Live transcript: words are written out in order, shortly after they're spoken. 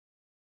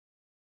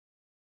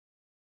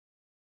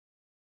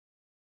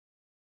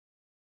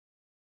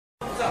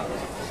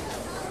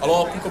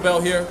Hello, Pico Bell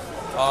here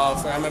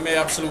for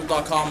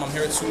MMAabsolute.com. I'm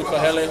here at Zulu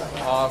Kahele.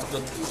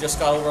 Just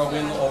got over a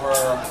win over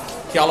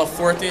Kiala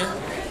Forte,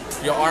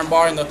 your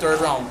armbar in the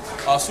third round.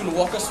 Zulu,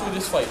 walk us through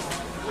this fight.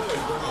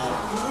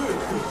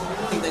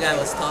 I think the guy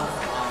was tough.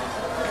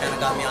 Kind of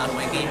got me out of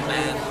my game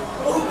plan.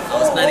 I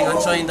was planning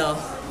on trying the,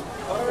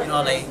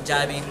 like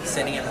jabbing,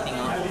 setting everything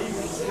up.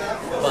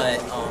 But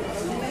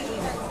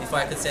before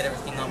I could set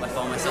everything up, I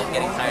found myself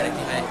getting tired. I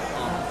think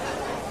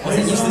I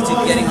wasn't used to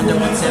getting under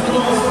 170.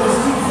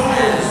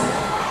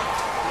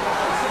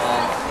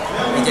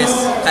 And it just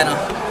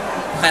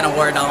kind of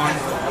wore down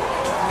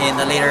in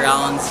the later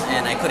rounds,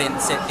 and I couldn't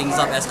set things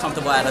up as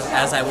comfortable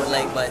as I would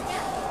like. But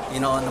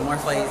in the more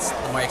fights,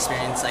 the more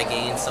experience I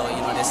gained. So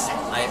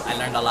I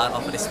learned a lot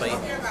off of this fight,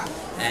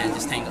 and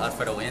just thank God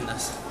for the win.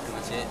 That's pretty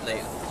much it.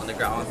 Like on the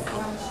ground,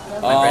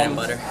 my bread and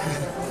butter.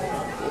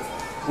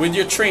 With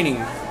your training,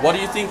 what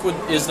do you think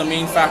is the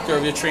main factor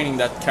of your training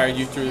that carried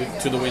you through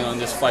to the win on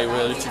this fight?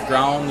 Whether it's your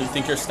ground, you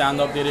think your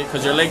stand-up did it?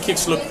 Because your leg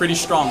kicks look pretty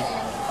strong.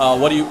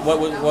 What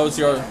was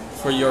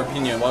for your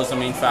opinion? What was the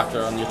main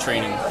factor on your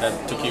training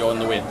that took you on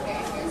the win?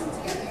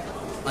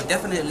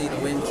 Definitely,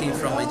 the win came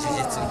from my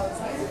jiu-jitsu.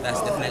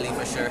 That's definitely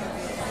for sure.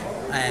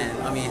 And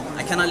I mean,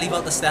 I cannot leave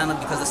out the stand-up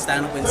because the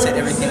stand-up win set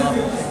everything up.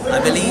 I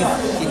believe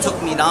he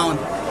took me down,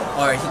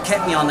 or he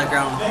kept me on the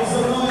ground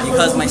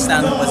because my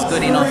stand-up was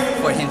good enough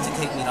for him to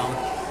take me down.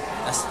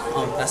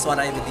 That's what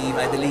I believe.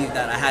 I believe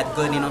that I had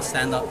good enough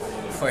stand-up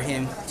for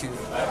him to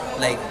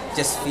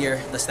just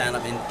fear the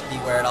stand-up and be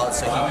weared out.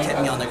 So he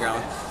kept me on the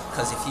ground.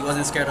 Because if he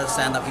wasn't scared of the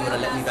stand-up, he would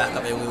have let me back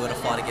up and we would have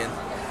fought again.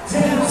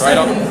 Right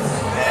on.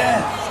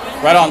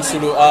 Right on,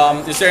 Zulu.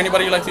 Is there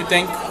anybody you'd like to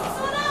thank?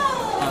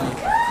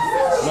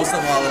 Most of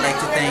all, I would like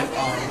to thank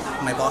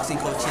my boxing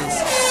coaches,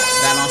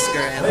 Van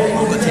Oscar and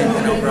Uncle Tim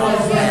and Brown,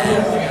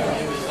 and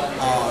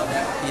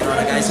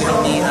the guys who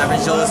helped me,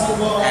 Average Joe's,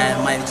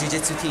 and my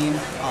jiu-jitsu team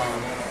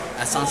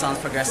at Sounds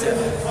Progressive.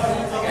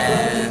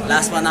 And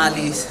last but not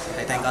least,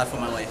 I thank God for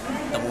my wife,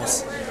 the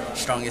most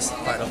strongest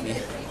part of me.